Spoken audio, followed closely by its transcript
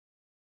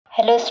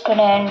Hello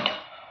student,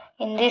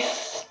 in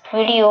this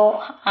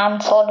video I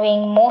am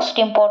solving most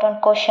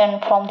important question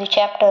from the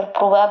chapter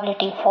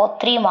probability for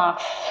 3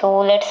 marks.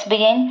 So let's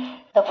begin.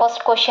 The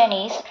first question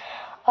is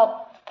a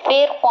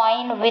fair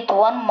coin with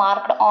 1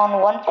 marked on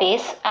one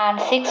face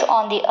and 6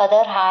 on the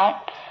other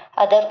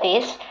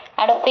face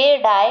and a fair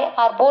die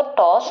are both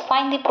tossed.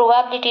 Find the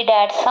probability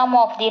that sum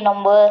of the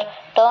number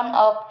turn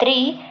up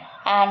 3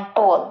 and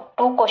 12.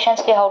 Two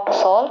questions we have to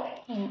solve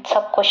in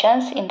sub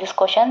questions in this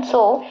question.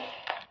 So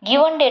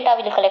given data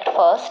we'll collect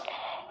first.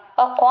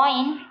 A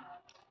coin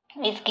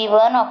is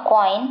given,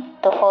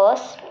 the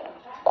first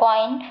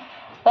coin.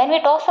 When we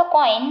toss a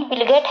coin,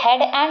 we'll get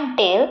head and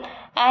tail,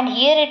 and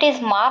here it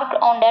is marked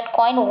on that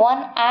coin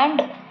 1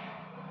 and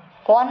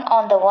 1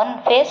 on the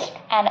one face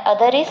and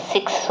other is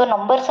 6. So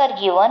numbers are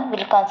given,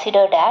 we'll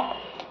consider that.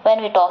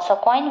 When we toss a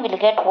coin, we'll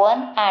get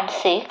 1 and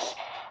 6,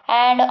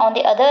 and on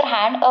the other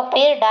hand a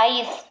pair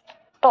die is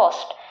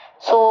tossed.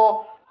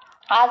 So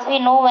as we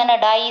know, when a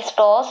die is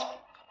tossed,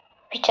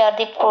 which are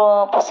the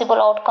possible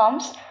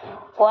outcomes?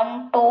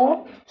 1,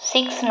 2,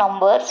 6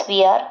 numbers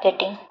we are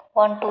getting.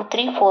 1, 2,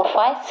 3, 4,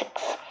 5,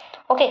 6.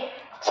 Okay.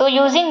 So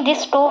using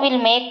this 2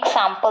 will make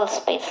sample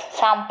space.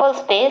 Sample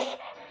space,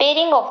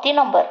 pairing of the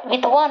number.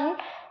 With 1,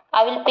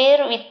 I will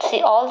pair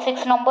with all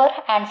 6 number,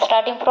 and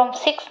starting from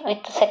 6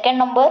 with the second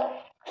number,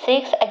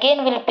 6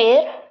 again will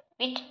pair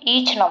with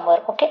each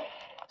number. Okay.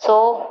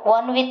 So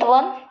 1 with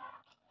 1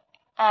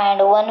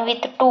 and 1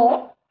 with 2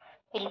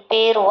 will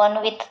pair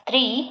 1 with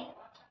 3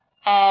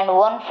 and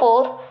 1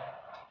 4,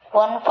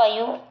 1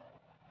 5,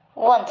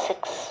 1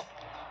 6.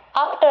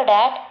 After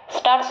that,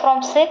 starts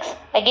from 6,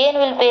 again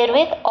will pair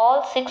with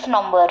all 6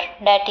 number,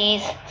 that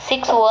is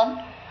 6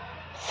 1,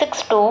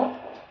 6 2,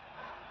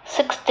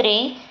 6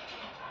 3,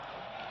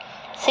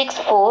 6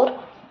 4,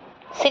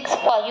 6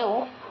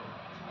 5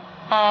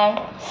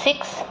 and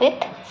 6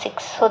 with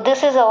 6. So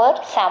this is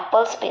our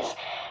sample space.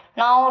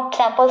 Now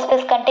sample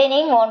space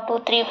containing 1 2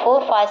 3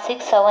 4 5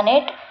 6 7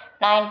 8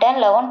 9 10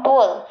 11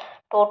 12.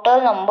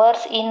 Total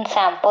numbers in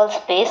sample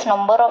space,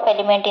 number of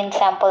element in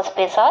sample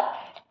space are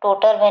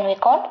total, when we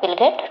count we'll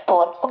get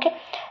 12. Okay.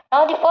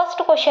 Now the first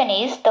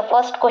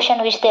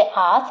question which they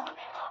ask,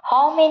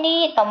 how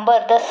many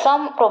number the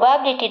sum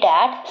probability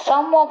that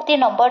sum of the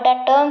number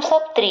that turns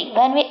up 3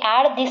 when we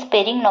add this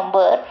pairing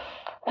number,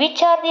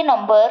 which are the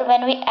number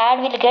when we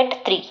add we'll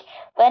get 3.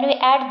 When we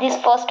add this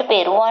first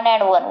pair 1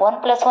 and 1,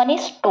 1 plus 1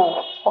 is 2.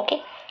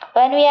 Okay.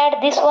 When we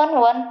add this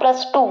one, 1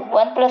 plus 2,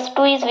 1 plus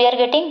 2 is we are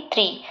getting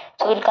 3.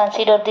 So we'll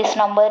consider this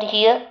number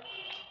here.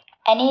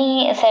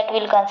 Any set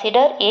will consider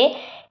A.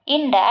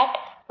 In that,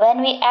 when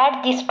we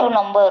add these two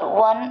number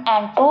 1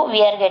 and 2,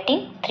 we are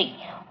getting 3.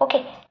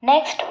 Okay.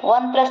 Next,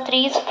 1 plus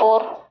 3 is 4.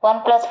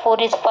 1 plus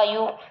 4 is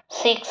 5,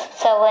 6,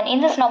 7.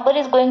 In this number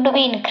is going to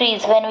be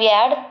increased when we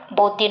add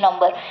both the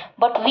number.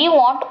 But we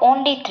want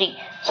only 3.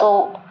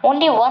 So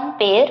only one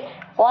pair,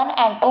 1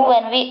 and 2,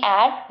 when we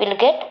add, we'll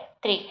get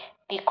 3.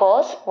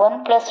 Because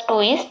 1 plus 2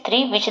 is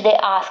 3, which they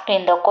asked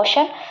in the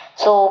question.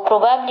 So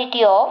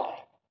probability of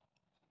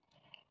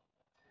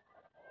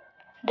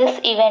this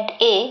event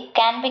A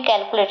can be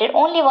calculated.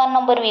 Only one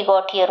number we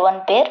got here,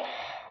 one pair.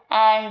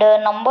 And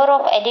number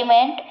of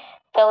element,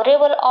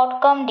 favorable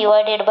outcome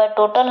divided by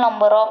total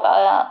number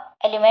of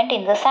element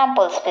in the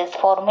sample space.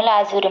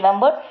 Formula as you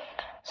remember.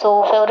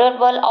 So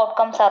favorable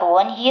outcomes are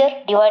 1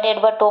 here,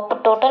 divided by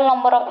total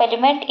number of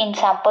element in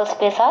sample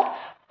space are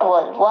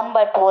 12. 1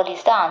 by 12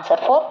 is the answer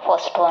for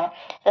first one.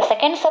 The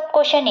second sub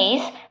question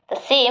is the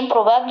same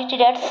probability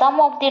that sum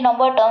of the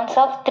number turns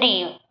up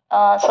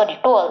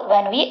 12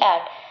 when we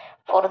add.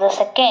 For the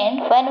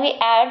second, when we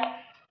add,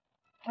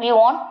 we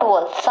want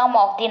 12, sum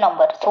of the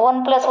number. So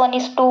 1 plus 1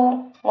 is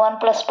 2, 1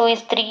 plus 2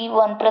 is 3,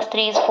 1 plus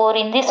 3 is 4.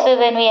 In this way,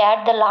 when we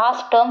add the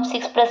last term,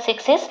 6 plus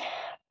 6 is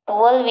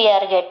 12 we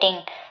are getting.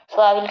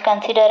 So I will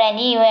consider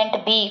any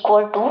event B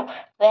equal to,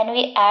 when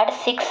we add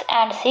 6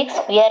 and 6,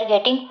 we are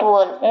getting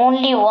 12.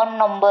 Only one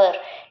number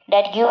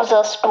that gives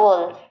us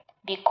 12,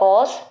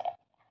 because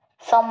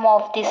sum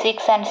of the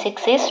 6 and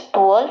 6 is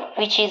 12,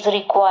 which is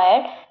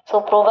required.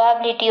 So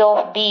probability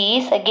of B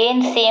is,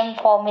 again same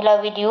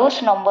formula we'll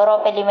use, number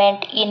of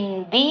element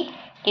in B,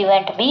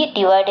 event B,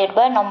 divided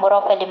by number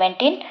of element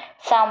in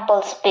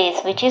sample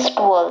space, which is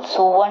 12.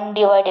 So 1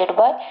 divided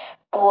by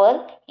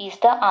 12 is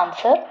the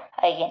answer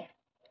again.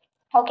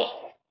 Okay,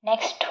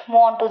 next move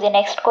on to the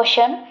next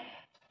question.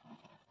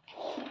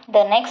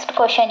 The next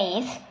question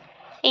is,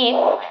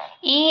 if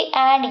E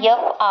and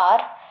F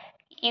are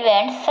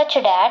events such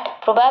that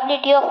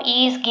probability of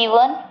E is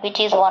given, which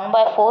is 1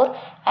 by 4,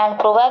 and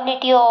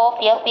probability of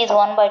F is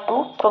 1 by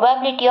 2,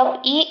 probability of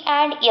E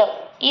and F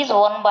is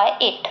 1 by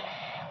 8.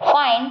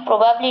 Find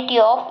probability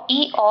of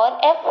E or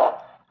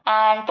F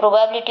and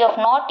probability of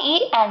not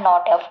E and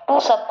not F. Two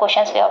sub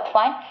questions we have to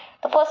find.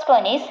 The first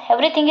one is,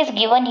 everything is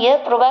given here,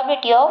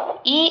 probability of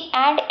E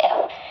and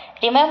F.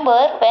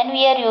 Remember, when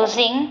we are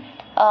using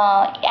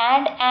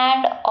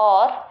and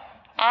or,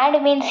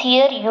 and means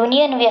here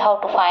union we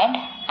have to find,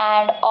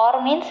 and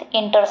or means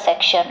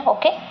intersection.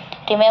 Okay.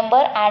 Remember,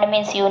 and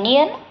means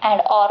union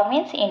and or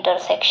means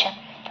intersection.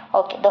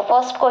 Okay, the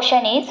first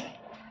question is,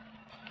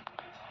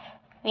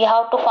 we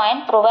have to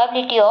find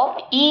probability of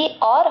E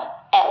or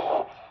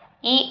F.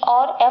 E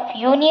or F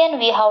union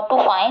we have to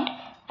find,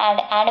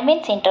 and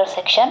means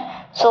intersection.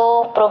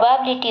 So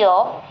probability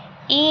of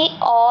E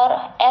or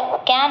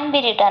F can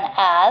be written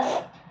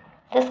as,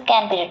 this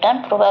can be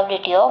written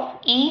probability of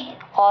E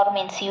or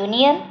means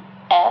union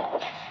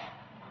F,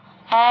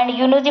 and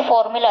you know the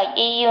formula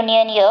E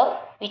union F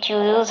which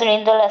you used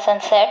in the lesson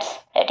sets,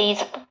 that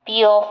is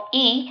P of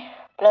E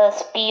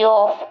plus P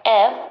of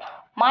F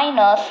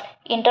minus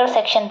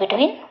intersection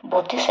between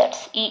both the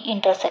sets, E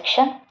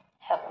intersection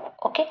F.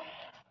 Okay,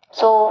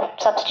 so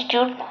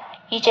substitute,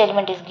 each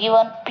element is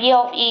given. P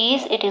of E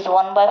is, it is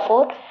 1 by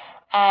 4,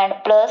 and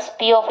plus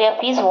P of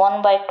F is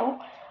 1 by 2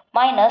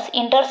 minus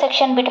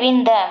intersection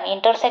between them,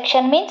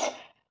 intersection means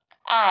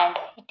and,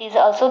 it is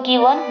also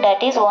given,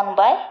 that is 1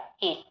 by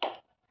 8.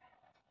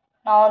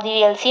 Now the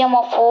LCM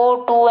of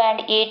 4, 2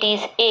 and 8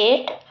 is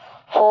 8.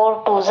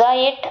 4 2s are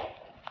 8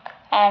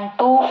 and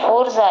 2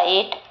 4s are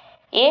 8.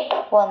 8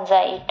 1s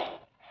are 8.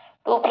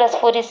 2 plus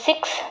 4 is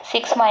 6.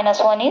 6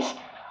 minus 1 is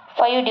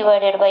 5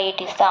 divided by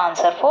 8 is the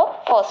answer for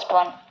first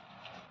one.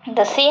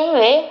 The same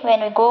way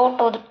when we go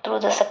through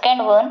the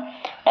second one,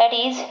 that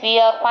is we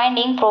are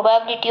finding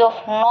probability of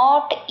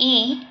not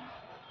E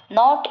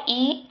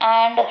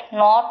and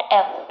not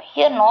F.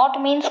 Here not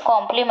means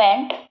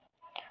complement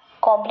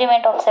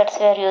of sets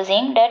we are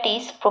using, that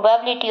is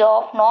probability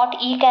of not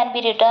E can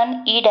be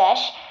written E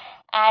dash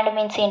and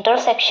means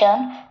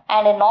intersection,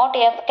 and not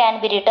F can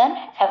be written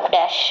F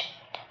dash,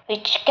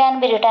 which can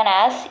be written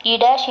as E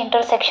dash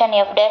intersection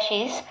F dash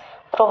is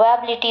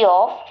probability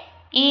of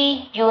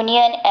E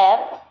union F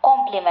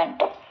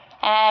complement.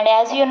 And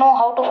as you know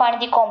how to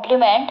find the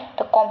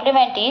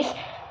complement is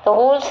the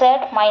whole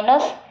set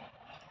minus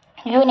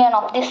union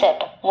of the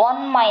set.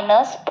 1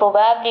 minus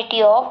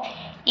probability of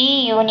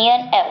E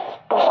union F.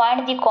 To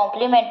find the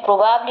complement,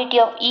 probability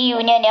of E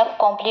union F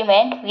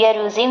complement, we are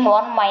using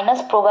 1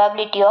 minus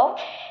probability of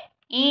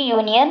E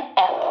union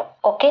F.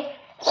 Okay,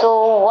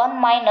 so 1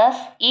 minus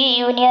E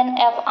union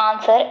F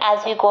answer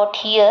as we got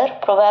here,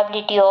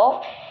 probability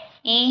of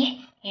E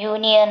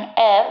union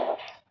F,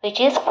 which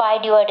is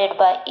 5 divided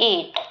by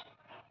 8.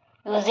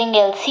 Using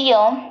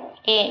LCM,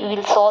 we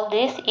will solve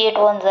this. 8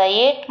 1s are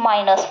 8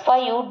 minus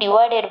 5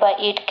 divided by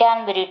 8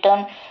 can be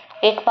written,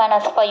 8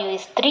 minus 5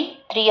 is 3.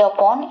 3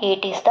 upon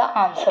 8 is the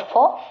answer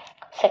for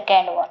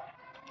second one.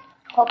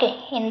 Okay,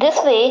 in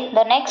this way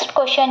the next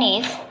question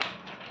is,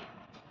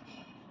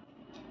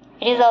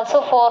 it is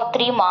also for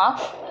 3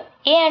 marks.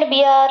 A and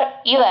B are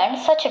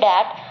events such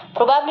that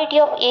probability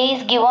of A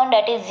is given,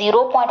 that is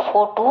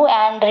 0.42,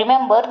 and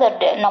remember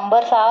the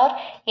numbers are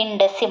in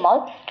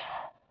decimal.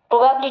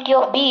 Probability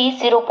of B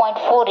is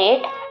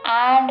 0.48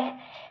 and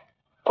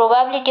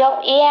probability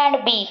of A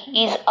and B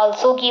is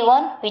also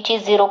given, which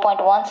is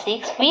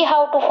 0.16. We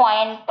have to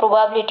find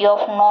probability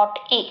of not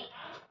A.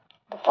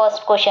 The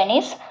first question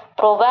is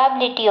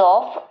probability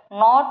of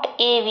not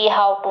A we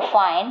have to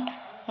find.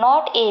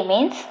 Not A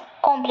means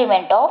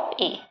complement of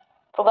A.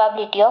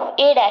 Probability of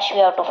A dash we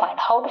have to find.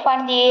 How to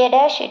find the A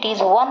dash? It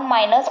is 1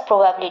 minus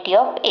probability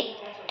of A.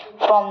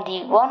 From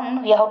the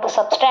 1 we have to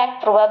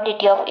subtract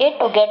probability of A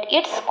to get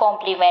its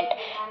complement,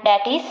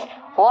 that is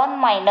 1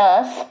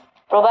 minus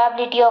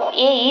probability of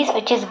A is,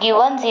 which is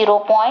given,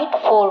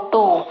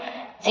 0.42.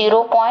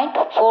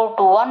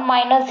 0.42. 1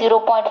 minus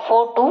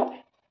 0.42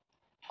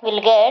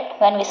 will get,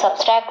 when we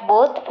subtract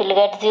both, will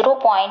get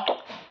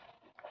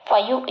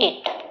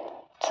 0.58.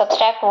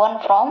 Subtract 1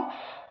 from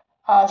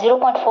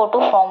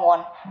 0.42 from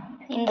 1.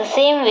 In the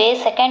same way,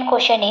 second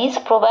question is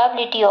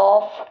probability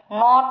of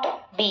not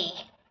B.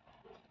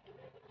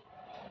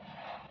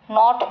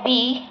 Not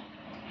B,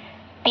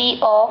 P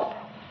of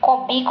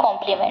B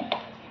complement.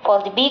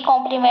 For the B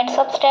complement,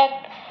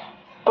 subtract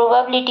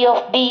probability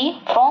of B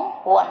from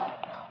 1.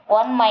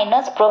 1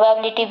 minus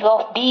probability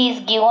of B is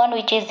given,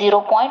 which is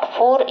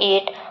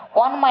 0.48.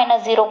 1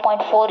 minus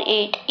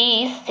 0.48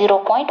 is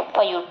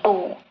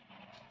 0.52.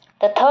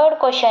 The third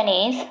question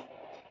is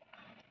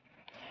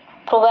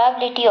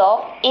probability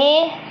of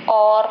A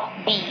or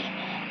B.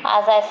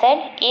 As I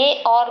said,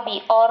 A or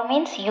B, or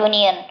means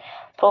union.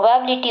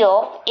 Probability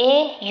of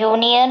A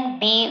union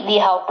B we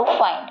have to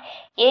find.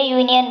 A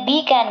union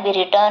B can be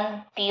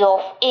written P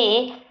of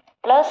A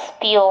plus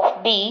P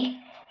of B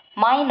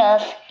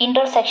minus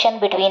intersection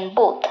between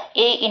both,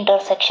 A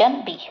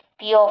intersection B.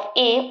 P of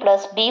A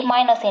plus B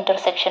minus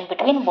intersection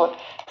between both.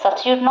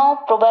 Substitute now.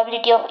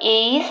 Probability of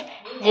A is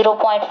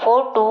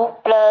 0.42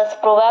 plus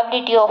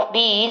probability of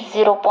B is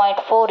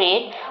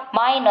 0.48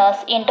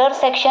 minus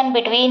intersection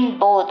between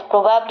both.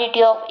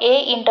 Probability of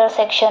A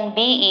intersection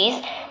B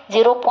is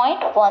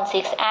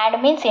 0.16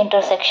 and means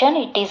intersection,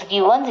 it is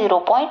given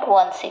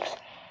 0.16.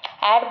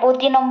 Add both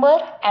the number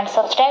and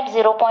subtract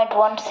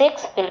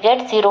 0.16, will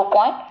get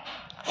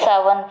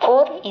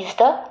 0.74 is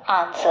the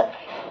answer.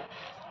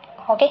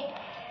 Okay.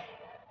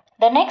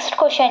 The next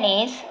question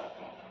is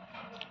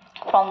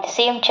from the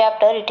same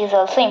chapter. It is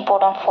also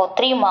important for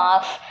 3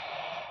 marks.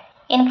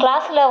 In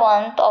class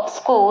 11th of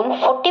school,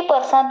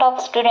 40% of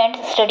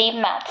students study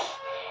maths.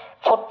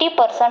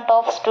 40%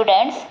 of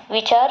students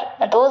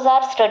those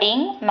are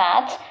studying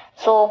maths.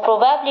 So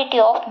probability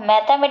of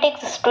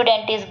mathematics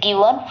student is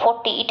given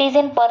 40. It is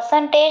in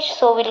percentage,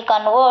 so we'll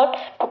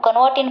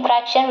convert in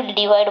fraction, we'll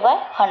divide by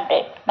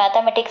 100.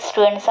 Mathematics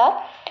students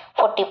are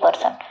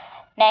 40%.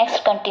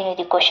 Next, continue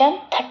the question.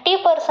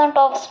 30%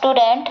 of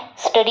student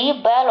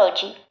study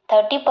biology.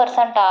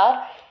 30%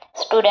 are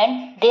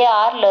student, they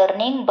are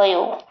learning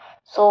bio.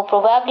 So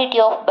probability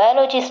of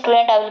biology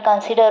student I will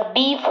consider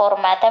B, for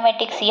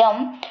mathematics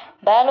M.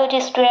 Biology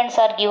students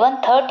are given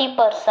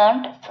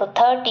 30%. So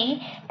 30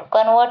 to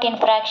convert in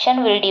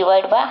fraction will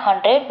divide by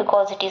 100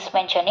 because it is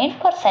mentioned in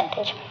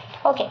percentage.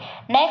 Okay.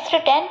 Next,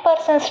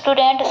 10%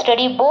 student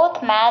study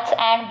both maths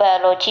and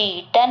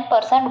biology.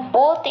 10%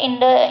 both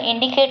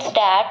indicates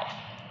that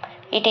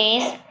it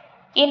is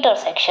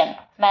intersection.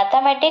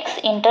 Mathematics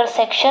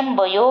intersection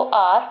bio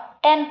are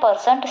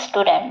 10%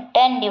 student.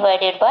 10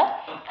 divided by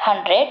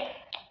 100.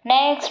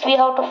 Next, we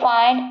have to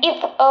find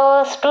if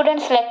a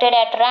student selected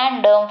at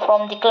random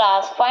from the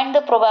class, find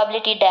the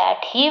probability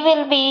that he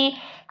will be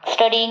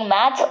studying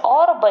maths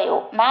or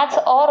bio. Maths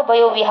or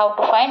bio we have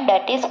to find,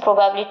 that is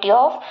probability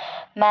of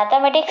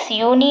mathematics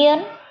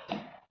union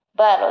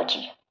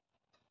biology.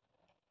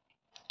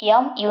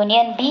 M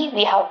union B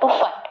we have to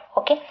find.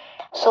 Okay.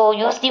 So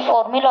use the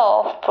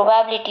formula of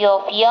probability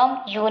of M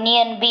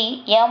union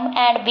B. M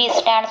and B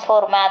stands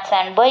for maths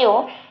and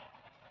bio.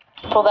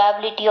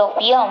 Probability of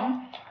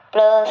M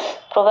plus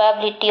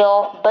probability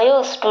of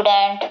bio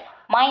student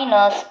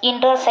minus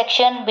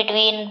intersection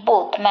between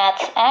both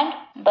maths and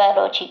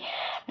biology.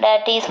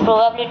 That is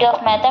probability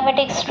of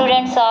mathematics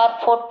students are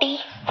 40.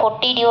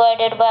 40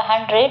 divided by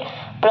 100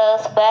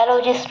 plus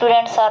biology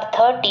students are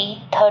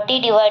 30. 30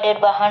 divided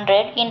by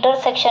 100.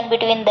 Intersection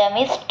between them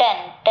is 10.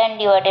 10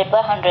 divided by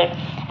 100.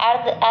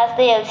 As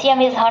the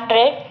LCM is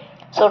 100,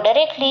 so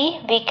directly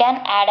we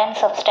can add and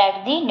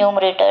subtract the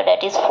numerator,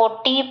 that is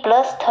 40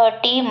 plus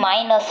 30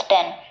 minus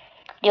 10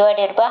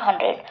 divided by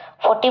 100.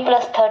 40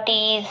 plus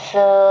 30 is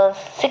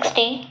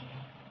 60.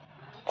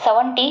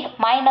 70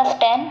 minus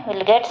 10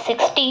 will get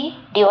 60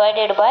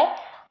 divided by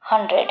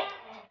 100.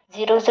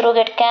 0 0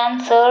 get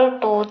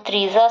cancelled. 2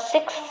 3s are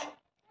 6.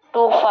 2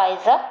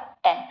 5s are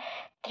 10.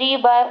 3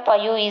 by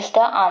 5 is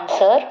the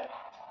answer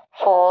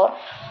for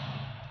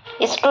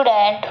a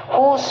student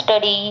who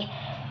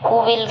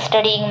will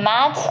studying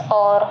maths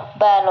or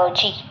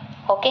biology.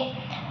 Okay.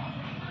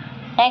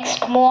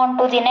 Next, move on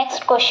to the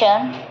next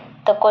question.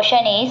 The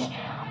question is,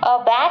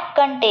 a bag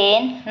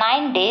contains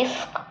 9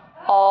 discs,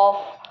 of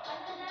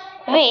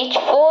which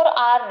 4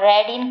 are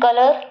red in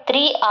color,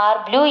 3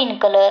 are blue in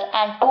color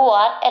and 2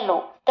 are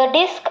yellow. The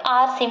discs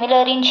are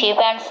similar in shape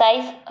and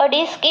size. A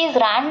disc is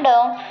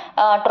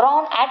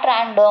drawn at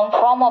random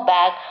from a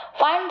bag.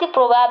 Find the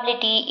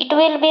probability it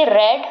will be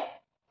red,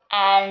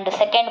 and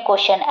second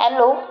question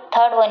yellow,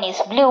 third one is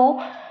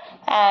blue,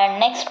 and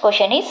next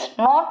question is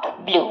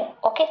not blue.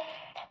 Okay.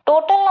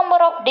 Total number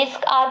of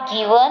discs are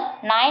given,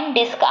 9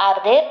 discs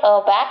are there,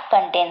 a bag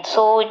contains.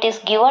 So it is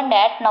given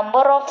that number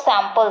of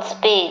sample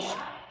space.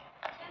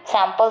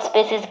 Sample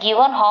space is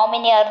given, how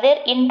many are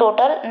there? In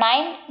total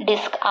 9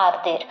 discs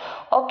are there.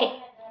 Okay.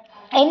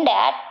 In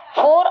that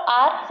 4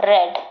 are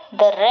red.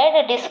 The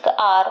red discs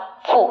are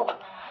 4.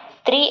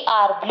 3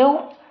 are blue.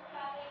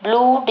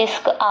 Blue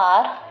discs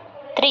are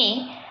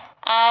 3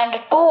 and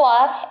 2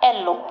 are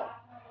yellow.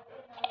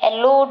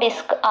 Yellow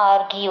discs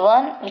are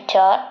given, which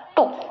are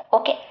 2.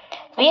 Okay.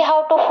 We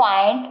have to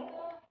find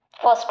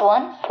first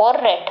one for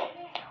red.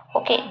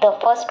 Okay. The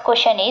first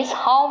question is,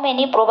 how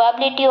many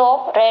probability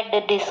of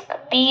red disc?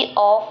 P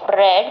of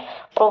red,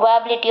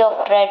 probability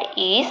of red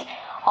is,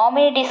 how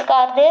many discs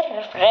are there?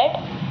 Red,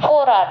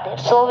 4 are there.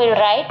 So we'll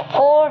write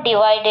 4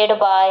 divided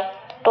by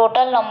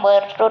total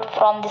number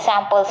from the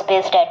sample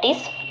space, that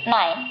is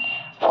 9.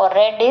 For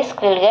red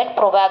disc, we will get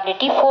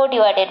probability 4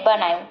 divided by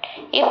 9.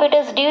 If it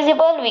is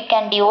divisible, we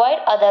can divide,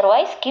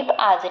 otherwise keep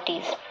as it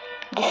is.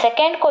 The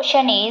second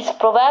question is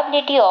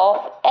probability of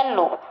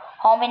yellow.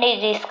 How many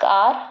discs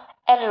are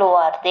yellow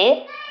are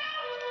there?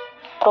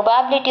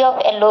 Probability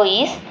of yellow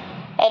is,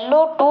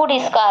 yellow 2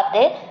 discs are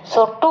there.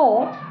 So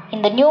 2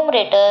 in the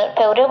numerator,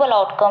 favorable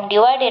outcome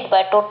divided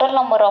by total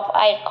number of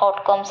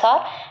outcomes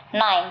are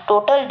 9.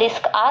 Total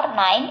discs are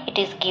 9. It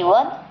is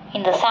given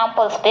in the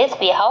sample space,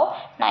 we have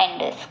 9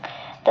 discs.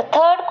 The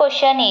third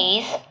question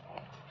is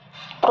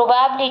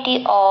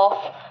probability of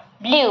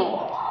blue.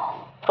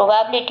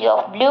 Probability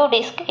of blue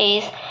disc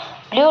is,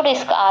 blue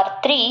disc are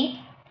 3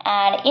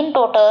 and in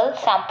total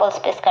sample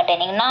space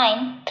containing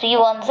 9. 3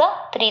 ones are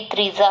 3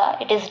 threes are,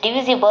 it is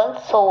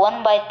divisible, so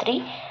 1 by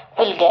 3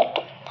 will get.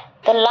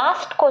 The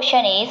last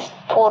question is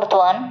fourth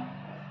one,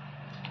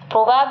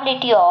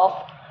 probability of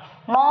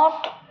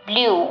not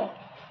blue.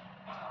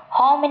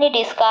 How many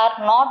discs are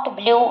not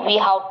blue? We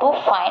have to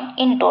find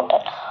in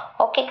total.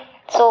 Okay.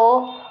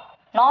 So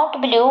not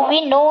blue,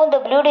 we know the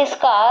blue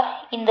disc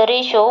are in the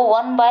ratio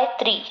 1 by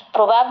 3.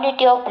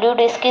 Probability of blue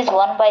disc is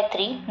 1 by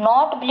 3.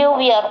 Not blue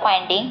we are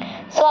finding.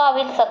 So I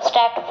will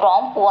subtract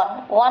from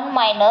 1. 1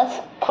 minus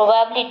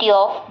probability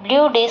of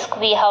blue disc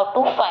we have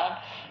to find.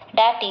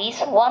 that is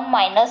 1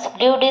 minus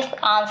blue disk.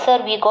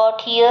 Answer we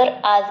got here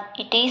as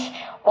it is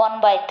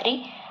 1 by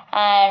 3,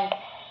 and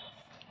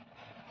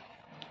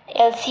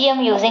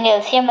LCM, using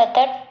LCM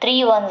method,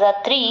 3 ones are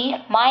 3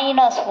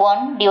 minus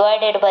 1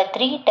 divided by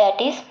 3,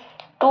 that is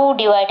 2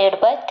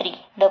 divided by 3.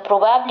 The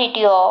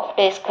probability of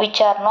disk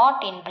which are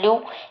not in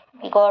blue,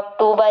 we got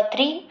 2 by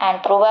 3,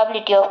 and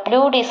probability of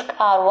blue disk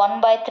are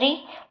 1 by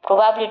 3,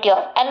 probability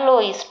of yellow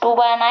is 2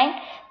 by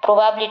 9,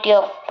 probability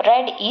of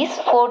red is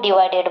 4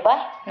 divided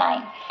by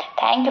 9.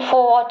 Thank you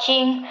for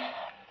watching.